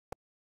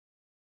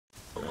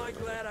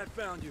mighty glad I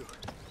found you.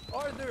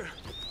 Arthur,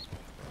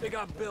 they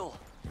got Bill.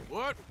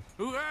 What?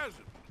 Who has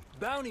it?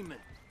 Bountymen.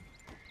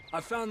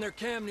 I found their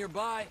camp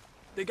nearby.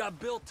 They got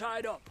Bill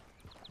tied up.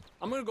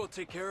 I'm gonna go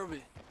take care of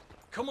it.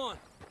 Come on.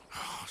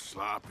 Oh,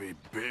 sloppy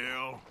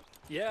Bill.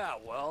 Yeah,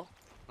 well.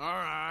 All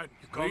right,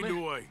 coming? lead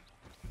the way.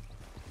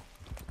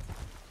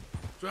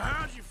 So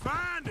how'd you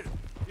find it?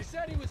 He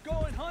said he was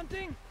going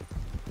hunting.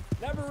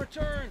 Never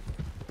returned.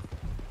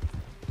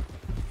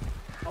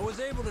 I was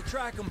able to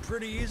track him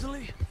pretty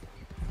easily.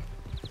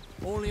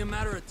 Only a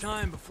matter of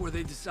time before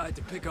they decide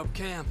to pick up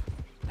camp.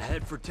 I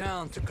head for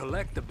town to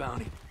collect the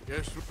bounty.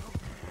 Yes,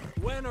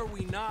 When are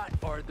we not,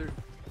 Arthur?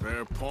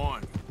 fair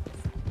point.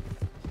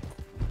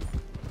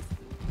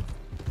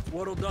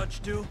 What'll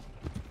Dutch do?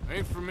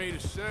 Ain't for me to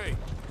say.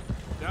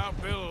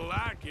 Doubt Bill'll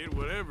like it,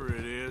 whatever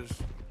it is.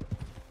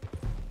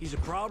 He's a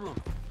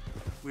problem.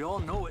 We all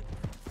know it.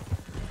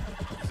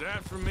 Is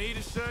that for me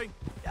to say?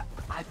 Yeah,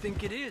 I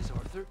think it is,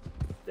 Arthur.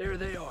 There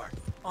they are,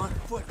 on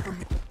foot from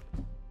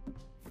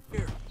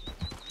here.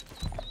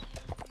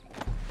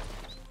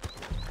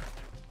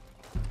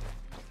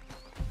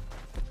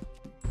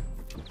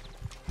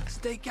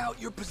 Stake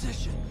out your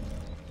position.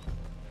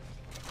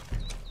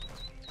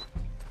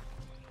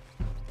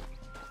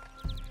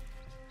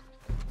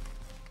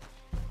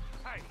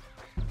 Hey,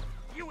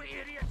 you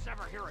idiots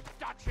ever hear of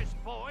Dutch's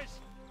boys?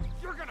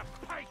 You're gonna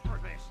pay for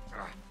this.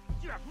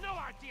 You have no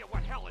idea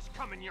what hell is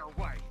coming your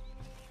way.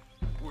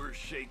 We're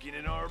shaking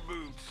in our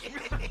boots.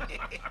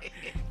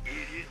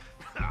 Idiot.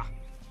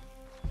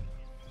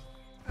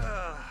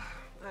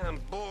 I'm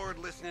bored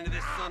listening to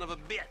this son of a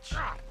bitch.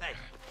 Hey,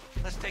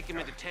 let's take him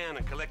into town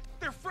and collect...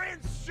 Their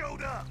friends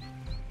showed up.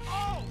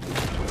 Oh!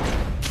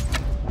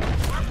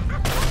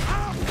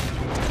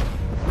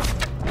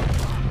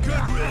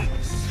 Good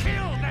riddance.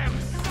 Kill them,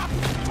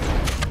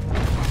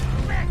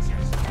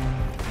 bitches!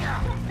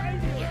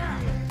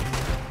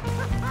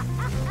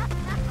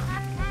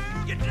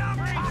 You dumb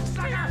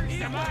cocksucker.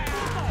 He's my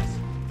ass.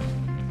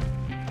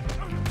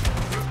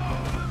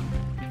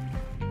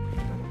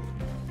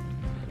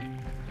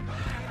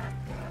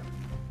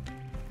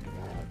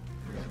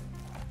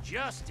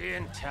 Just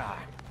in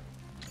time.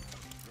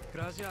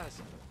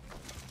 Gracias.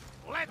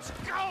 Let's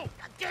go!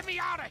 Get me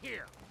out of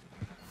here!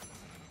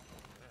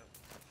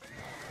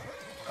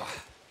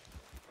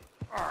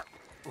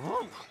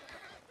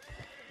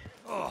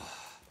 Oh,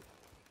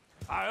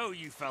 I owe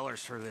you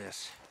fellers for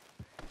this.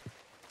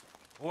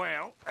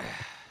 Well,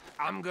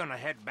 I'm gonna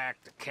head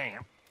back to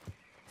camp,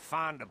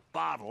 find a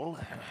bottle,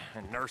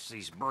 and nurse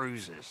these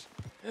bruises.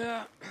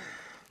 Yeah.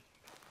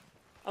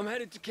 I'm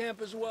headed to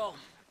camp as well.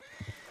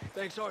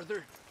 Thanks,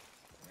 Arthur.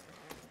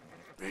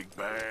 Big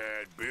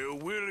bad Bill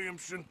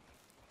Williamson.